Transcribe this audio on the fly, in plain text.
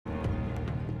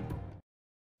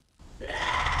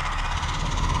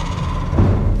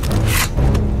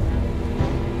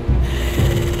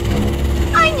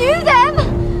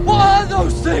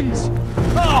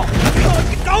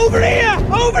Over here!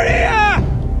 Over here!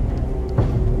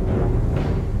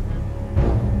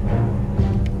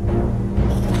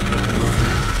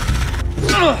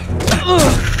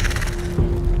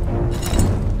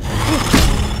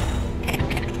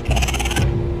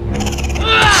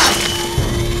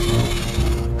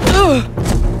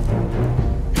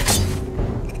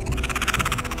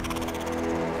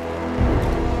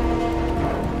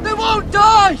 They won't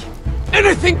die!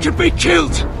 Anything can be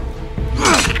killed!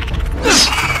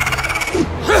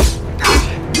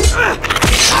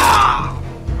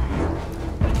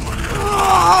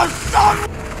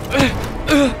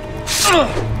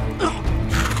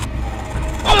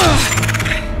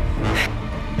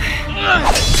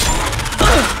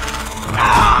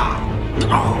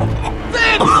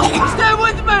 Stay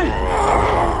with me!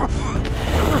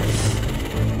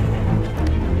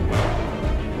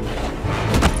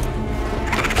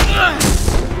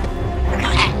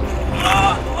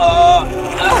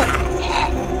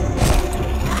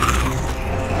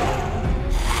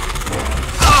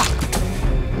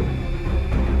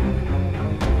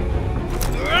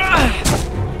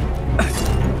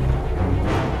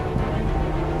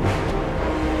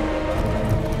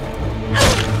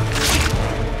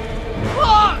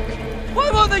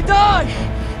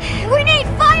 We need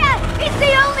fire! It's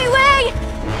the only way!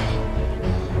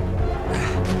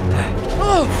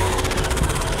 Oh!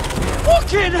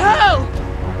 Fucking hell!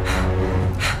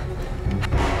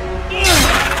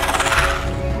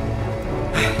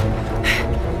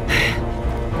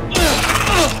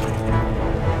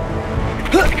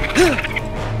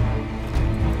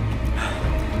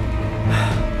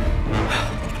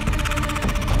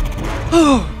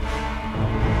 Oh!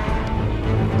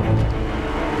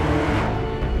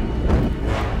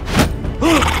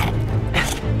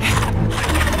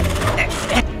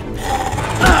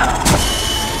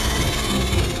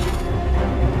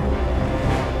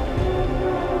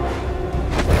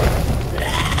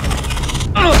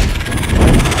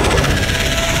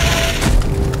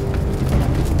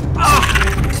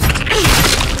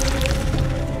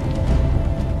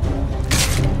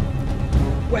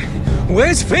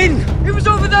 Where's Finn? He was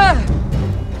over there!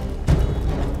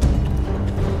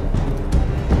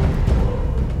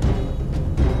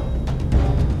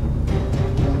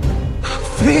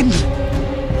 Finn!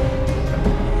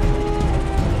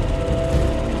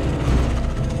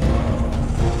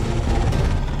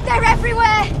 They're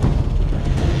everywhere!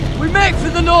 We make for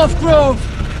the North Grove!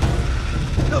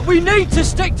 But we need to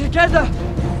stick together!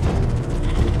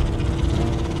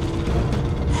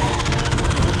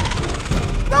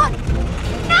 Run!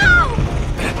 Now!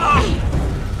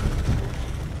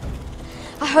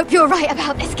 I hope you're right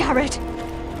about this, Garrett.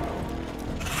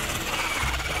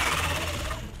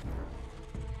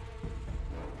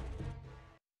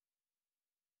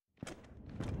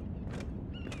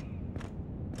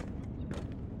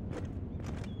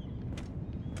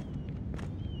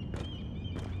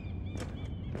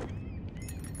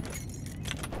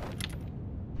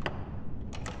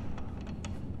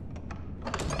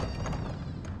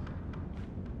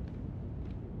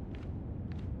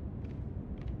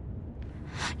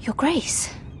 Your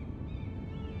Grace.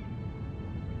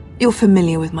 You're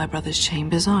familiar with my brother's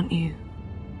chambers, aren't you?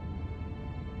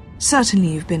 Certainly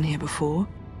you've been here before.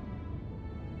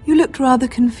 You looked rather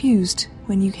confused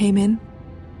when you came in,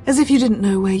 as if you didn't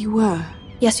know where you were.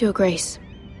 Yes, Your Grace.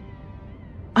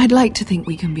 I'd like to think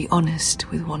we can be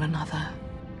honest with one another.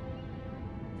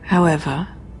 However,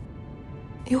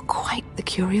 you're quite the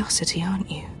curiosity,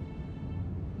 aren't you?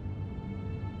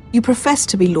 You profess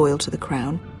to be loyal to the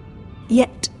crown,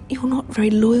 yet you're not very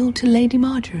loyal to Lady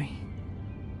Marjorie.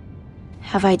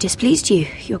 Have I displeased you,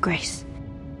 Your Grace?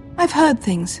 I've heard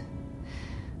things.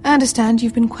 I understand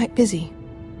you've been quite busy.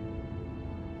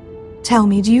 Tell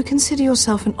me, do you consider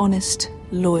yourself an honest,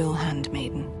 loyal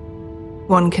handmaiden?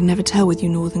 One can never tell with you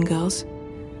northern girls.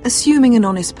 Assuming an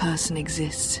honest person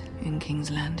exists in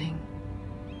King's Landing.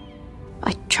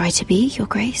 I try to be, Your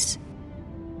Grace.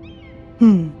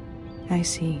 I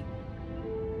see.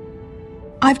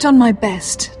 I've done my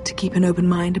best to keep an open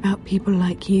mind about people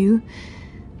like you.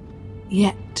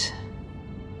 Yet,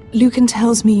 Lucan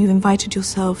tells me you invited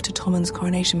yourself to Tommen's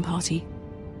coronation party.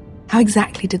 How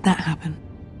exactly did that happen?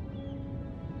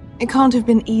 It can't have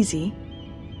been easy.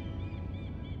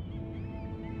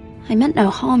 I meant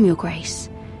no harm, Your Grace.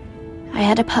 I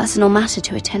had a personal matter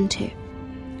to attend to.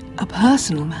 A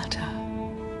personal matter?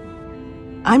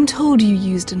 I'm told you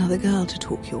used another girl to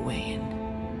talk your way in.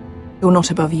 You're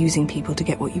not above using people to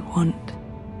get what you want.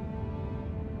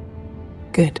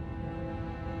 Good.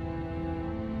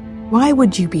 Why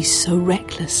would you be so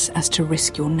reckless as to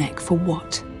risk your neck for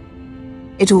what?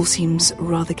 It all seems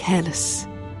rather careless.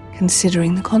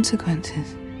 considering the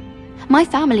consequences. My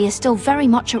family is still very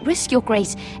much at risk, Your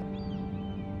Grace.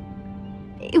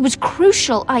 It was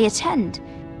crucial I attend.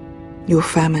 Your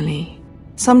family.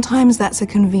 Sometimes that's a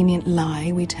convenient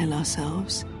lie we tell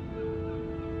ourselves.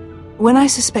 When I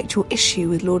suspect your issue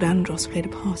with Lord Andros played a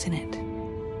part in it.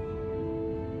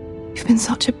 You've been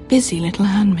such a busy little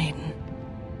handmaiden.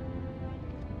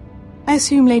 I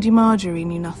assume Lady Marjorie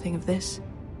knew nothing of this.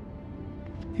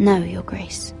 No, Your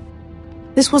Grace.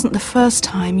 This wasn't the first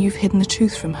time you've hidden the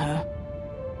truth from her.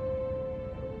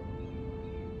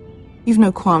 You've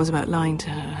no qualms about lying to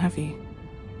her, have you?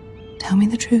 Tell me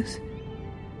the truth.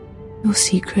 Your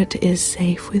secret is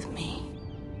safe with me.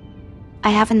 I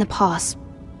have in the past,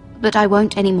 but I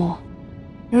won't anymore.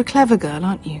 You're a clever girl,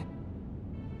 aren't you?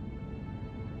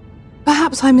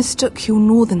 Perhaps I mistook your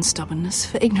northern stubbornness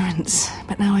for ignorance,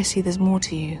 but now I see there's more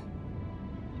to you.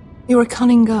 You're a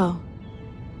cunning girl,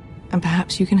 and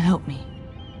perhaps you can help me.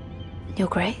 Your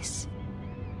Grace?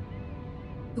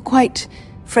 You're quite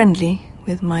friendly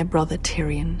with my brother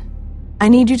Tyrion. I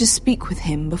need you to speak with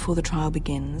him before the trial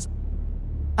begins.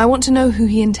 I want to know who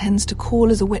he intends to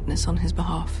call as a witness on his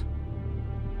behalf.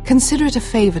 Consider it a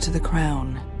favor to the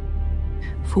crown,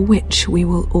 for which we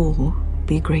will all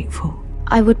be grateful.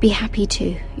 I would be happy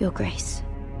to, Your Grace.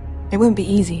 It won't be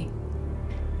easy.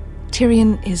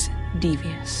 Tyrion is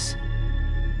devious.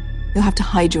 You'll have to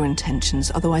hide your intentions,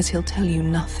 otherwise he'll tell you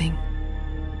nothing.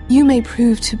 You may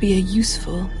prove to be a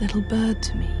useful little bird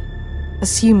to me,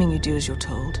 assuming you do as you're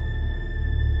told.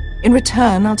 In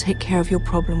return, I'll take care of your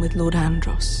problem with Lord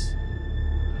Andros.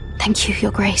 Thank you,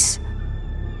 Your Grace.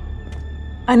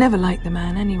 I never liked the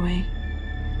man anyway,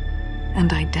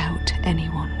 and I doubt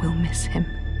anyone will miss him.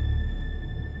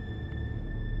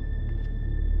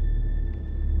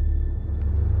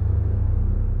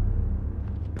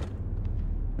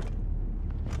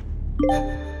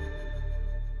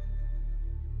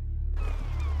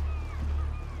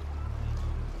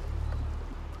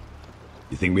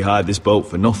 You think we hired this boat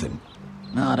for nothing?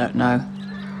 I don't know.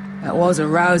 That was a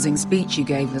rousing speech you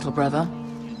gave, little brother.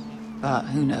 But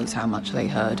who knows how much they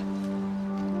heard.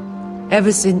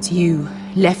 Ever since you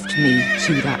left me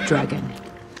to that dragon,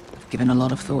 I've given a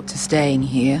lot of thought to staying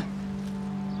here.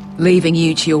 Leaving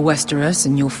you to your Westeros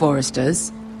and your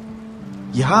foresters.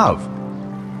 You have?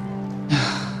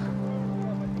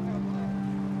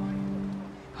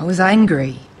 I was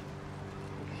angry.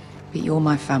 But you're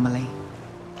my family.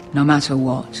 No matter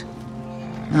what.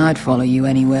 I'd follow you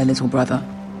anywhere, little brother.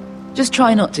 Just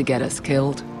try not to get us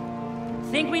killed.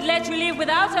 Think we'd let you leave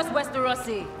without us,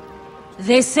 Westerosi?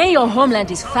 They say your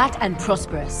homeland is fat and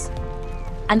prosperous.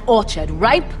 An orchard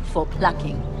ripe for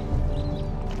plucking.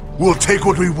 We'll take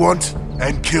what we want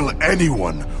and kill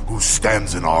anyone who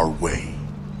stands in our way.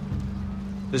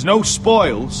 There's no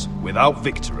spoils without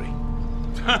victory.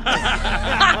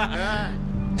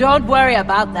 Don't worry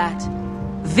about that.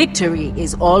 Victory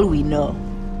is all we know.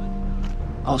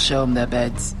 I'll show them their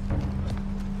beds.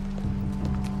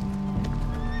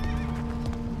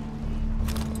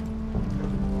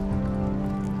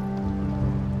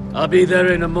 I'll be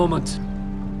there in a moment.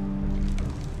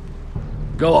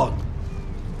 Go on.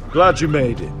 Glad you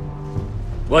made it.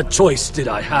 What choice did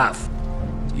I have?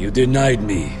 You denied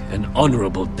me an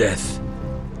honorable death.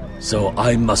 So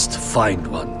I must find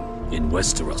one in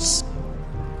Westeros.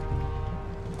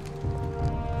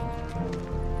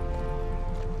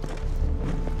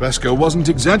 Vesco wasn't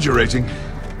exaggerating.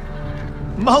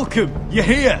 Malcolm, you're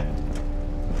here!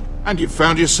 And you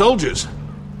found your soldiers.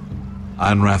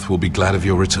 Ironrath will be glad of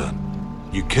your return.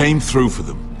 You came through for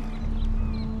them.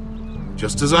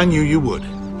 Just as I knew you would.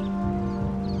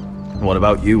 What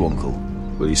about you, Uncle?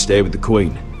 Will you stay with the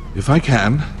Queen? If I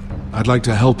can, I'd like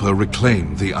to help her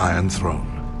reclaim the Iron Throne.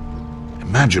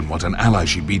 Imagine what an ally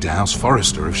she'd be to House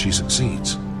Forrester if she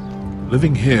succeeds.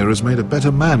 Living here has made a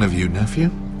better man of you,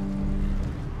 nephew.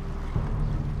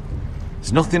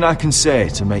 There's nothing I can say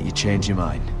to make you change your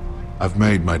mind. I've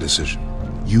made my decision.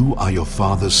 You are your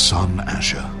father's son,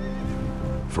 Asher.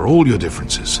 For all your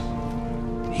differences,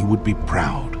 he would be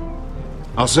proud.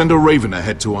 I'll send a raven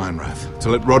ahead to Ironrath to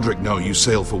let Rodrik know you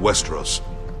sail for Westeros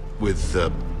with,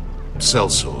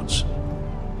 sellswords.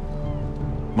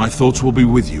 My thoughts will be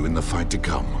with you in the fight to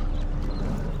come.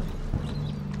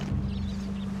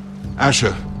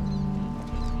 Asher.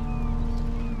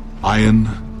 Iron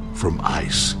from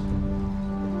ice.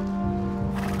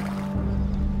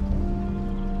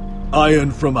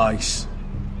 Iron from ice.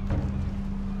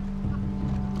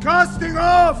 Casting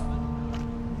off!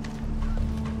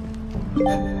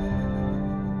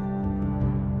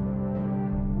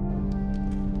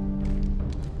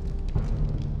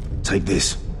 Take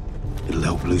this. It'll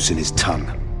help loosen his tongue.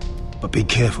 But be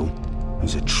careful.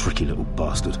 He's a tricky little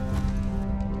bastard.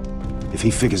 If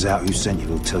he figures out who sent you,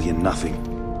 he'll tell you nothing.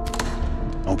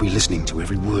 I'll be listening to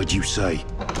every word you say.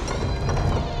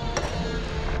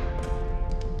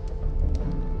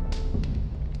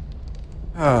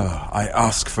 I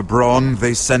ask for brawn,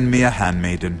 they send me a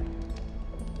handmaiden.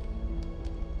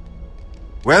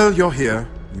 Well, you're here.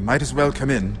 You might as well come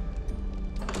in.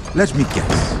 Let me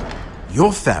guess.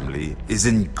 Your family is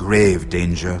in grave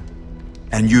danger,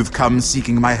 and you've come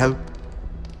seeking my help?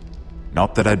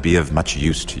 Not that I'd be of much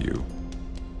use to you.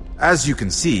 As you can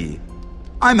see,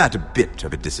 I'm at a bit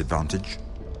of a disadvantage.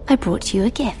 I brought you a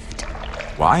gift.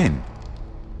 Wine.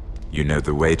 You know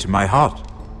the way to my heart.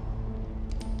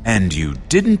 And you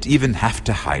didn't even have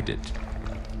to hide it.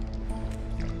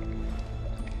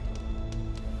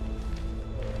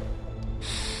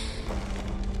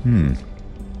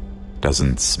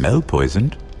 Doesn't smell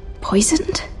poisoned.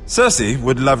 Poisoned? Cersei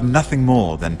would love nothing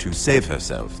more than to save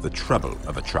herself the trouble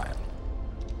of a trial.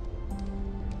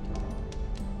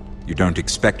 You don't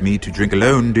expect me to drink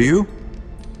alone, do you?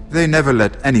 They never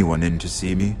let anyone in to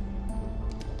see me.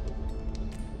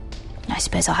 I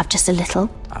suppose I'll have just a little.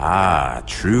 Ah,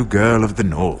 true girl of the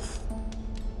North.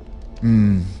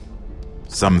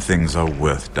 Some things are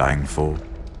worth dying for.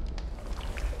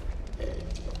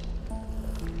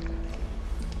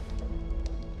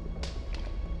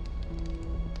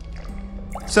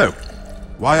 So,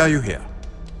 why are you here?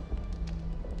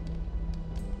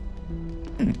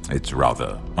 It's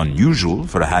rather unusual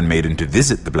for a handmaiden to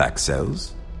visit the Black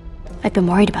Cells. I've been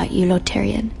worried about you, Lord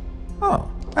Tyrion. Oh,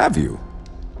 have you?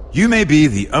 You may be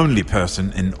the only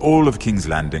person in all of King's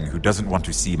Landing who doesn't want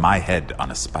to see my head on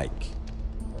a spike.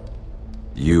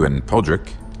 You and Podrick.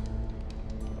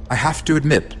 I have to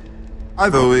admit,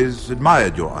 I've always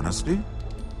admired your honesty,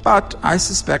 but I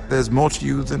suspect there's more to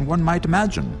you than one might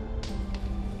imagine.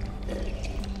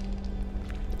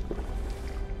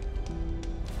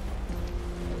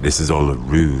 This is all a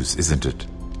ruse, isn't it?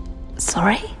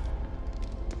 Sorry?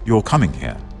 You're coming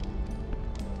here.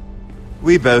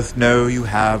 We both know you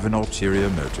have an ulterior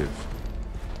motive.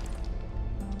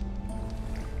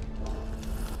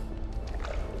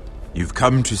 You've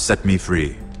come to set me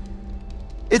free.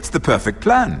 It's the perfect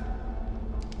plan.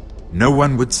 No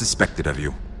one would suspect it of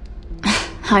you.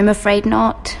 I'm afraid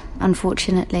not,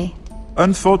 unfortunately.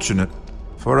 Unfortunate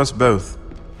for us both.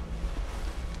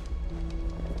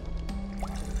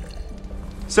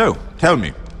 So, tell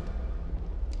me.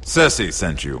 Cersei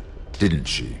sent you, didn't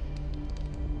she?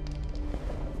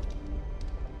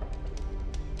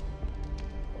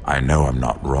 I know I'm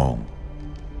not wrong.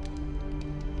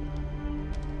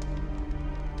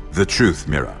 The truth,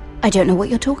 Mira. I don't know what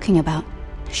you're talking about.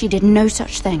 She did no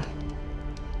such thing.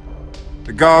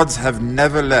 The guards have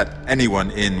never let anyone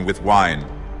in with wine.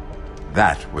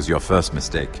 That was your first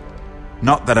mistake.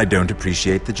 Not that I don't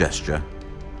appreciate the gesture.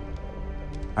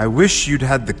 I wish you'd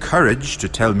had the courage to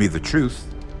tell me the truth.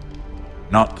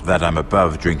 Not that I'm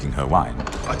above drinking her wine.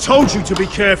 I told you to be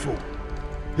careful.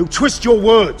 He'll twist your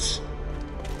words.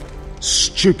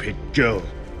 Stupid girl.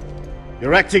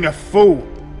 You're acting a fool.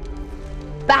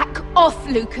 Back off,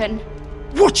 Lucan.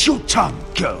 Watch your tongue,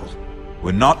 girl.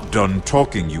 We're not done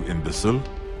talking, you imbecile.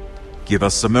 Give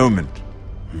us a moment.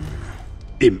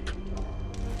 Imp.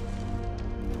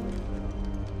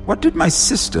 What did my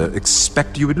sister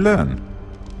expect you would learn?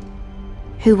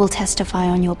 Who will testify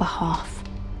on your behalf?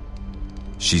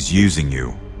 She's using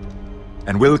you,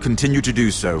 and will continue to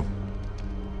do so,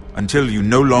 until you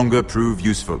no longer prove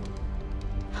useful.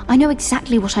 I know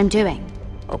exactly what I'm doing.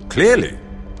 Oh, clearly.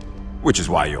 Which is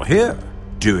why you're here,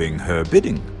 doing her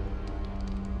bidding.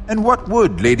 And what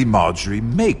would Lady Marjorie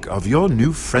make of your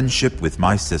new friendship with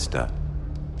my sister?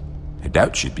 I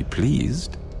doubt she'd be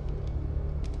pleased.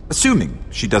 Assuming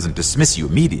she doesn't dismiss you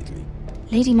immediately.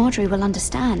 Lady Marjorie will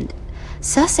understand.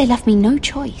 Cersei left me no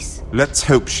choice. Let's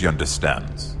hope she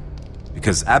understands.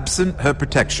 Because absent her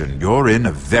protection, you're in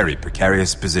a very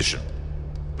precarious position.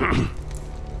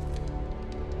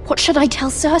 What should I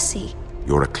tell Cersei?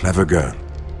 You're a clever girl.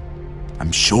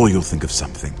 I'm sure you'll think of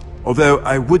something. Although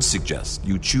I would suggest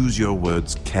you choose your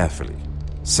words carefully.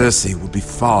 Cersei will be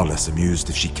far less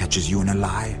amused if she catches you in a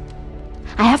lie.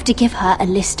 I have to give her a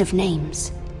list of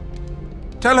names.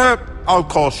 Tell her I'll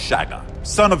call Shagga,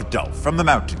 son of Dolph from the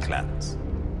Mountain Clans.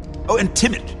 Oh, and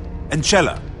Timid, and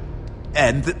Chella,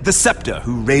 and the Scepter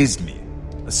who raised me,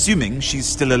 assuming she's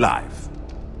still alive.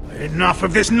 Enough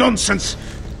of this nonsense!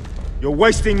 You're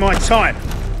wasting my time!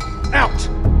 Out!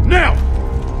 Now!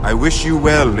 I wish you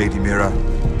well, Lady Mira.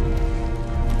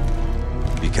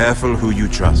 Be careful who you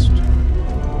trust.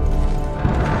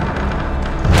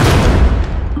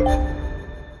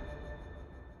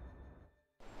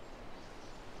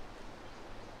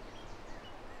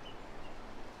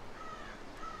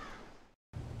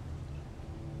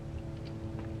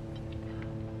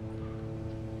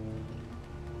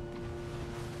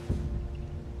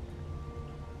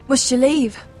 Must you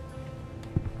leave?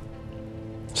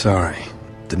 Sorry,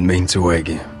 didn't mean to wake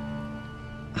you.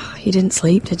 You didn't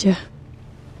sleep, did you?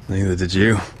 Neither did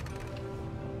you.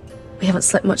 We haven't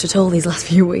slept much at all these last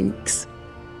few weeks.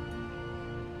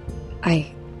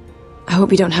 I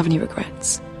hope you don't have any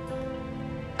regrets.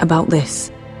 About this.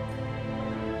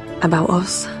 About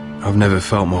us. I've never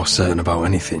felt more certain about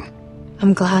anything.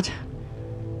 I'm glad.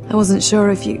 I wasn't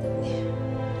sure if you...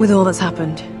 with all that's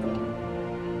happened.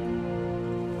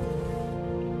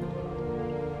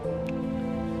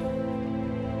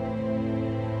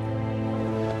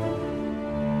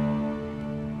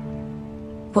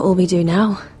 What will we do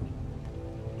now?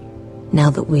 Now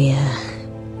that we're...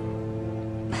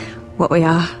 what we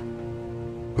are?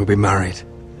 We'll be married.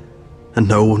 And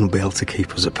no one will be able to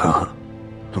keep us apart.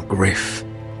 Not Griff,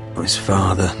 not his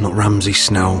father, not Ramsay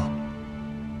Snow.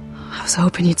 I was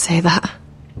hoping you'd say that.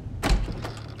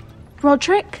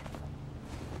 Rodrik?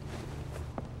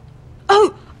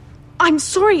 Oh, I'm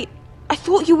sorry. I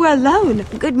thought you were alone.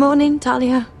 Good morning,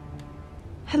 Talia.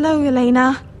 Hello,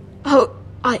 Elena. Oh,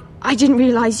 I didn't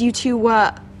realize you two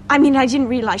were... I didn't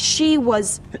realize she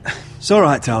was... It's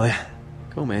alright, Talia.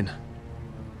 Come in.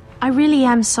 I really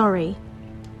am sorry.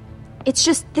 It's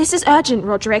just, this is urgent,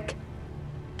 Rodrik.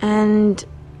 And...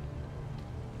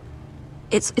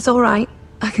 It's alright.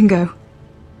 I can go.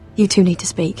 You two need to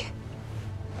speak.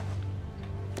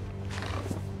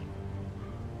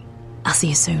 I'll see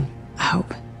you soon, I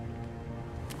hope.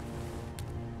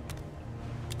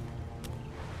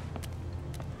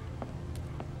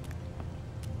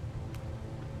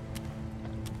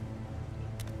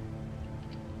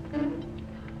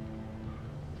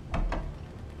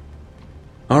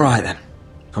 Alright then.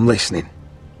 I'm listening.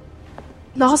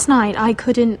 Last night I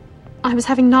was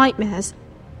having nightmares.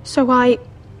 So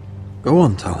Go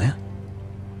on, Talia.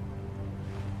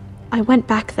 I went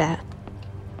back there.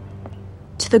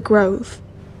 To the grove.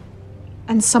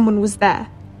 And someone was there.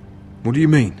 What do you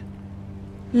mean?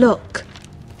 Look.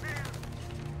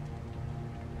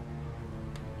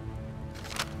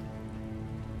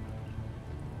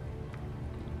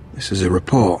 This is a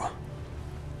report.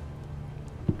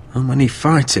 How many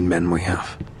fighting men we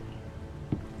have?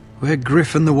 Where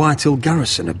Griff and the Whitehill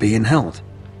garrison are being held.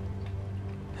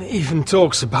 It even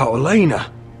talks about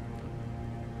Elena.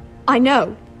 I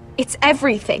know. It's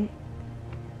everything.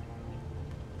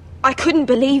 I couldn't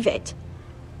believe it.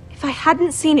 If I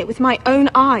hadn't seen it with my own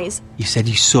eyes... You said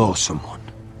you saw someone.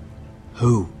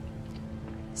 Who?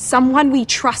 Someone we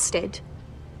trusted.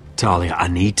 Talia, I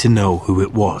need to know who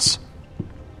it was.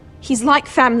 He's like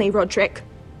family, Rodrik.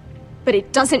 But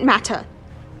it doesn't matter.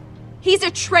 He's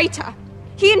a traitor.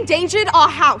 He endangered our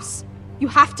house. You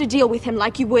have to deal with him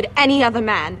like you would any other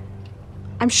man.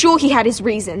 I'm sure he had his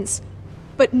reasons.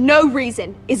 But no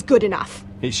reason is good enough.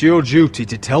 It's your duty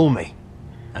to tell me.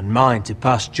 And mine to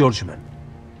pass judgment.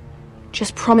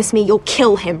 Just promise me you'll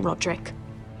kill him, Rodrik.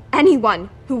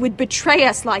 Anyone who would betray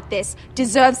us like this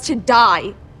deserves to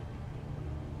die.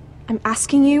 I'm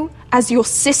asking you as your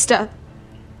sister.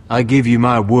 I give you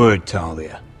my word,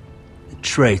 Talia. The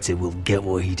traitor will get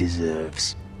what he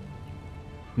deserves.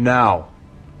 Now,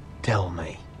 tell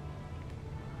me.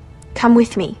 Come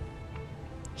with me.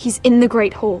 He's in the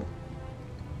Great Hall.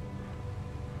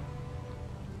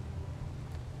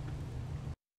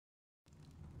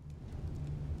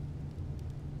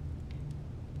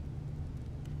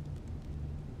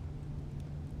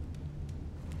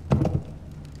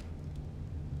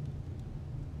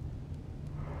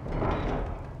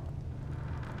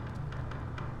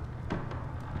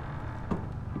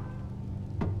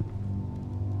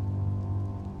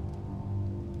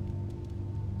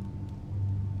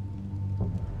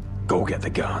 Go get the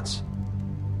guards.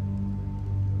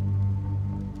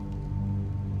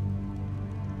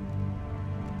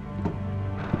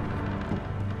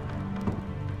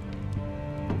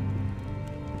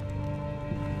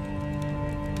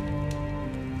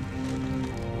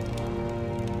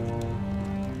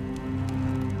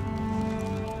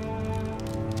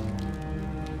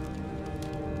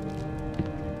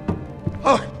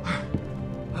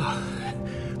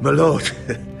 My lord,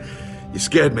 you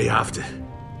scared me after.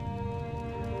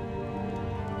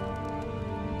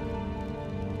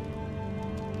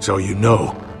 So you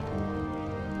know.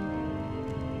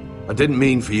 I didn't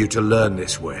mean for you to learn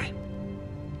this way.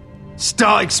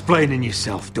 Start explaining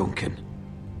yourself, Duncan.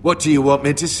 What do you want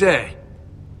me to say?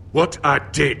 What I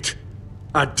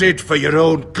did for your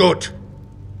own good.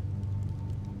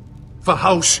 For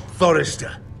House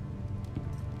Forrester.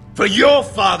 For your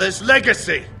father's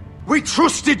legacy. We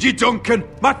trusted you, Duncan.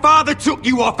 My father took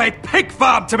you off a pig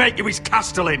farm to make you his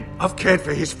castellan. I've cared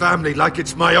for his family like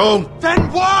it's my own.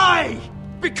 Then why?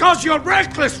 Because you're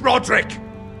reckless, Rodrik!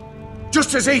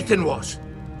 Just as Ethan was.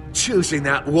 Choosing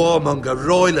that warmonger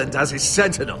Royland as his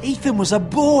sentinel. Ethan was a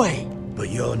boy. But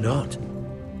you're not.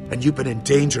 And you've been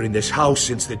endangering this house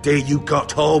since the day you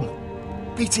got home.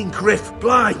 Beating Griff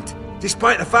blind,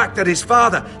 despite the fact that his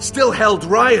father still held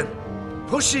Ryan.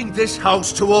 Pushing this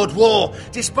house toward war,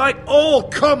 despite all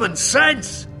common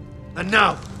sense. And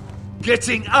now,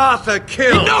 getting Arthur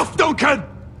killed. Enough, Duncan!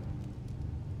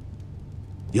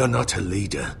 You're not a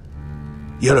leader.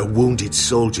 You're a wounded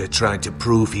soldier trying to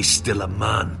prove he's still a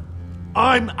man.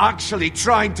 I'm actually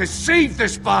trying to save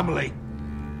this family.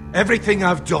 Everything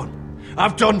I've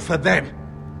done for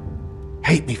them.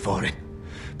 Hate me for it,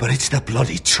 but it's the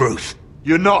bloody truth.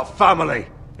 You're not family.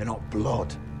 You're not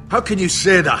blood. How can you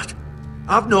say that?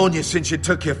 I've known you since you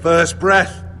took your first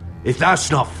breath. If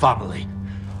that's not family,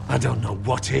 I don't know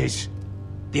what is.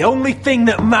 The only thing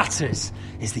that matters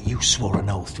is that you swore an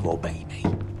oath to obey me.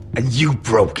 And you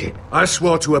broke it. I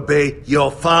swore to obey your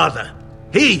father.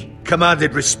 He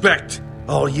commanded respect.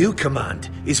 All you command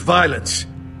is violence.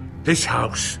 This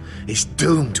house is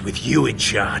doomed with you in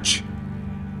charge.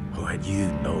 Oh, and you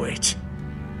know it.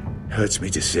 Hurts me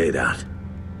to say that.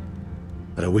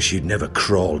 But I wish you'd never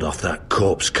crawled off that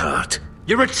corpse cart.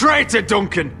 You're a traitor,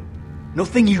 Duncan!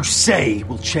 Nothing you say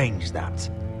will change that.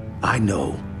 I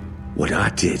know what I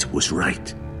did was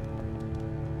right.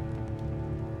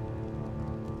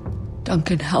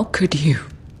 Duncan, how could you?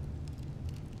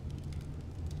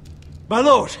 My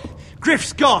lord,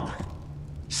 Griff's gone.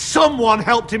 Someone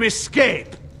helped him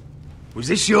escape. Was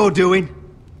this your doing?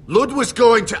 Lud was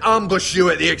going to ambush you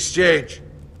at the exchange.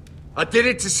 I did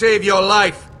it to save your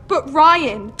life. But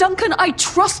Ryan, Duncan, I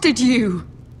trusted you.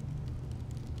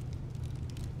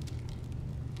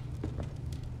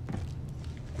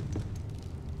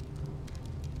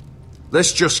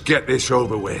 Let's just get this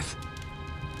over with.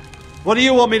 What do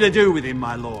you want me to do with him,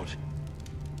 my lord?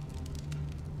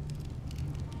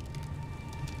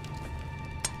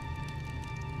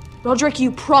 Rodrik,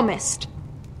 you promised.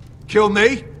 Kill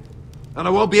me, and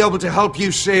I won't be able to help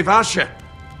you save Asher.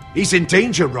 He's in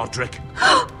danger, Rodrik.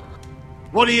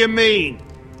 What do you mean?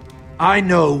 I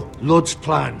know Lud's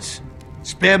plans.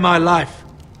 Spare my life,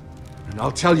 and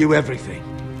I'll tell you everything.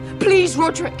 Please,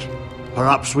 Rodrik.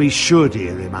 Perhaps we should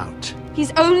hear him out.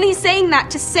 He's only saying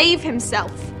that to save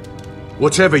himself.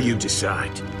 Whatever you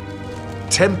decide,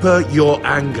 temper your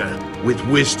anger with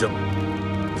wisdom.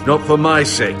 If not for my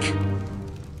sake,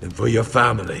 then for your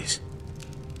families.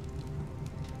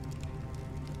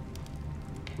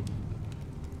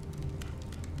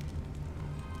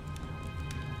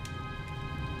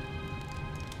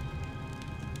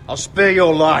 I'll spare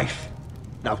your life.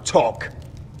 Now talk.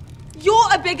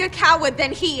 You're a bigger coward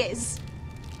than he is.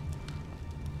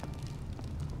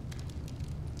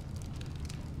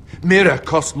 Mira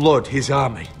cost Lud his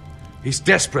army. He's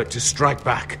desperate to strike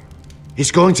back.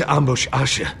 He's going to ambush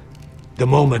Asher the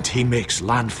moment he makes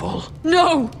landfall.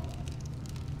 No!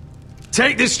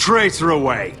 Take this traitor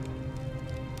away.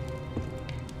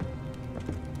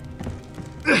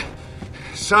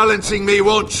 Silencing me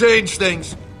won't change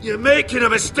things. You're making a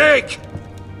mistake!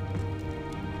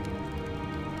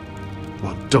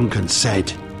 What Duncan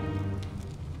said.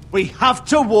 We have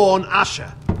to warn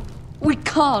Asher. We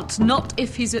can't, not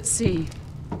if he's at sea.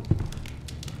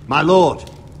 My lord,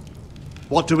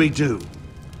 what do we do?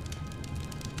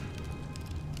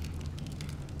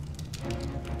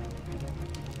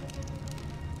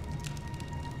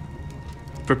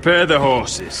 Prepare the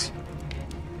horses.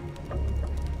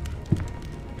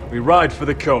 We ride for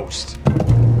the coast.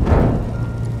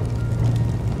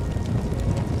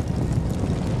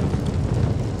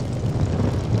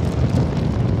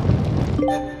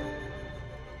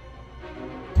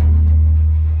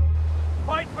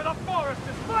 Fight for the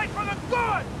foresters! Fight for the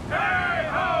good! Hey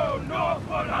ho,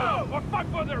 Northwood ho! Or fight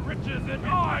for the riches in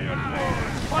ironwood!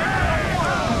 Fight for the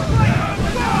foresters! Fight for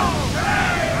the gold!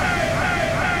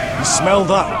 You smell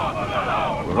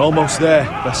that? We're almost there,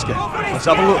 Veska. Let's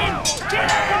have a look.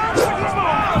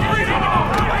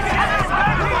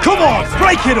 Come on,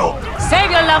 break it up! Save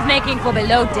your lovemaking for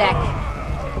below deck.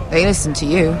 They listen to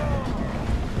you.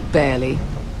 Barely.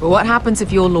 But what happens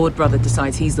if your lord brother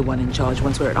decides he's the one in charge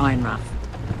once we're at Ironrath?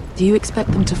 Do you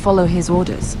expect them to follow his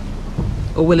orders?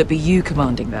 Or will it be you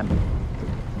commanding them?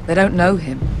 They don't know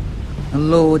him. A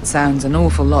lord sounds an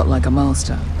awful lot like a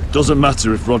master. Doesn't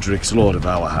matter if Rodrik's lord of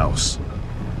our house.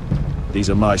 These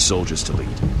are my soldiers to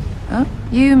lead. Huh?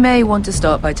 You may want to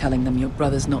start by telling them your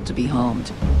brother's not to be harmed.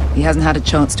 He hasn't had a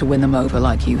chance to win them over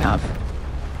like you have.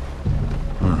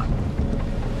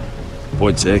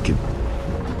 Point taken.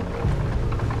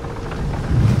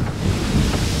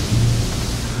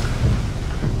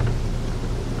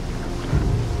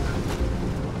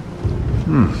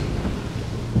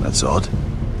 That's odd.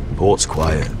 Port's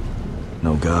quiet.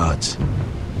 No guards.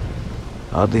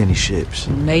 Hardly any ships.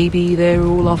 Maybe they're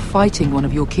all off fighting one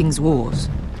of your king's wars.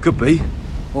 Could be.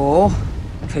 Or,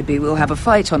 could be we'll have a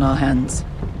fight on our hands.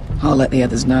 I'll let the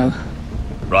others know.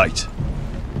 Right.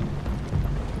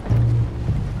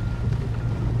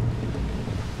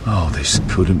 Oh, this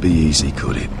couldn't be easy,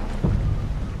 could it?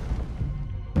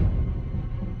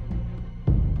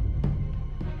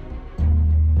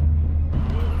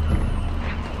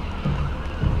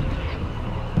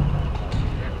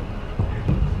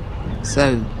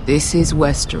 So, this is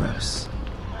Westeros.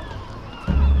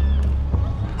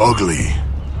 Ugly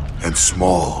and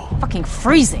small. Fucking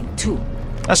freezing, too.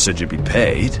 I said you'd be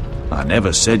paid. I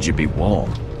never said you'd be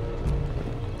warm.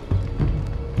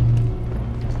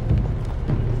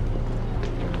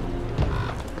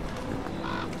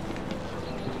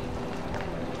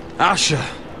 Asher!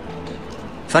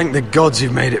 Thank the gods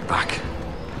you've made it back.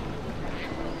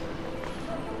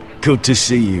 Good to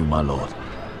see you, my lord.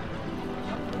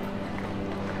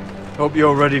 Hope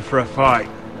you're ready for a fight.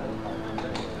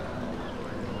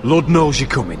 Lord knows you're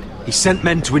coming. He sent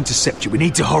men to intercept you. We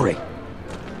need to hurry.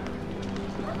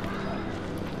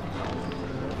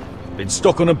 Been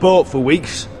stuck on a boat for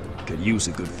weeks. Could use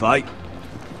a good fight.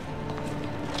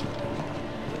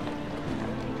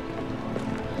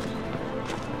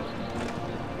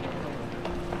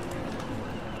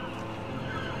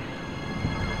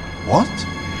 What?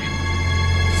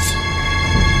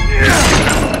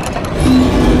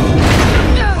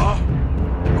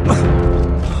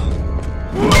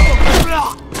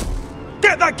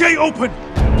 Get that gate open!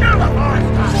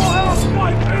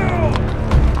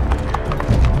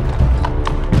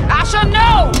 Asher,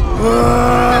 no!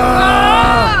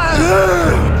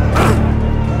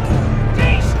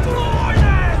 Destroy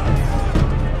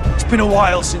them! It's been a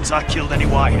while since I killed any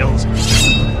White Hills.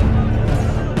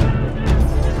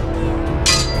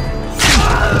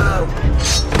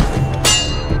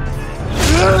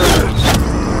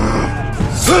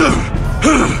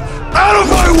 Out of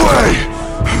my way!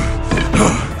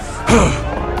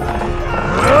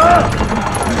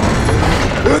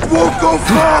 It won't go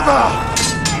further!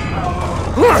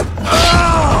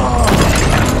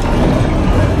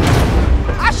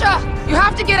 Asher! You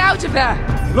have to get out of there!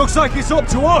 Looks like it's up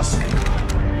to us!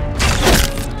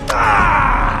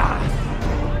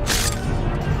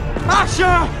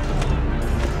 Asher!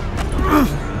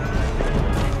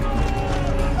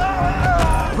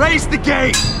 Raise the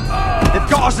gate! They've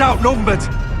got us outnumbered!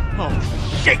 Oh,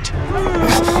 shit!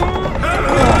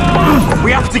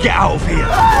 We have to get out of here!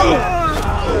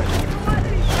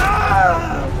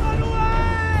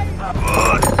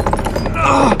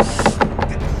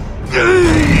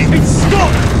 It's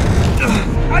stuck!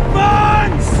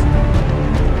 Advance!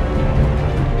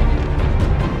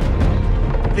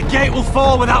 The gate will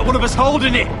fall without one of us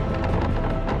holding it!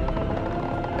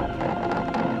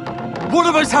 One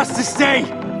of us has to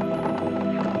stay!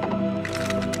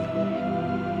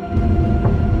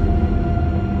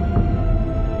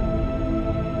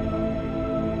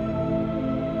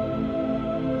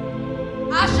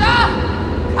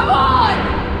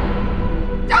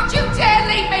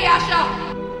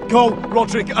 Go,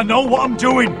 Rodrik, I know what I'm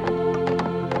doing!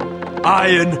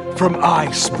 Iron from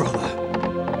ice, brother.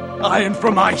 Iron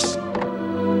from ice.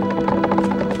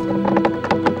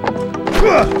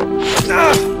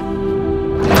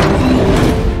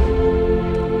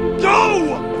 Go!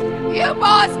 You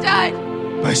bastard!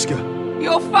 Wesker.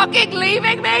 You're fucking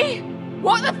leaving me?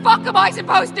 What the fuck am I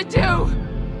supposed to do?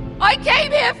 I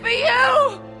came here for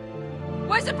you!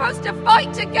 We're supposed to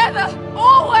fight together,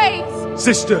 always!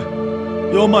 Sister,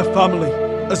 you're my family.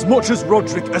 As much as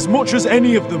Rodrik, as much as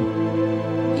any of them.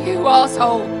 You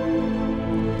asshole!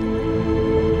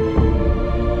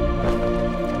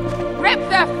 Rip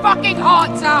their fucking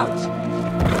hearts out!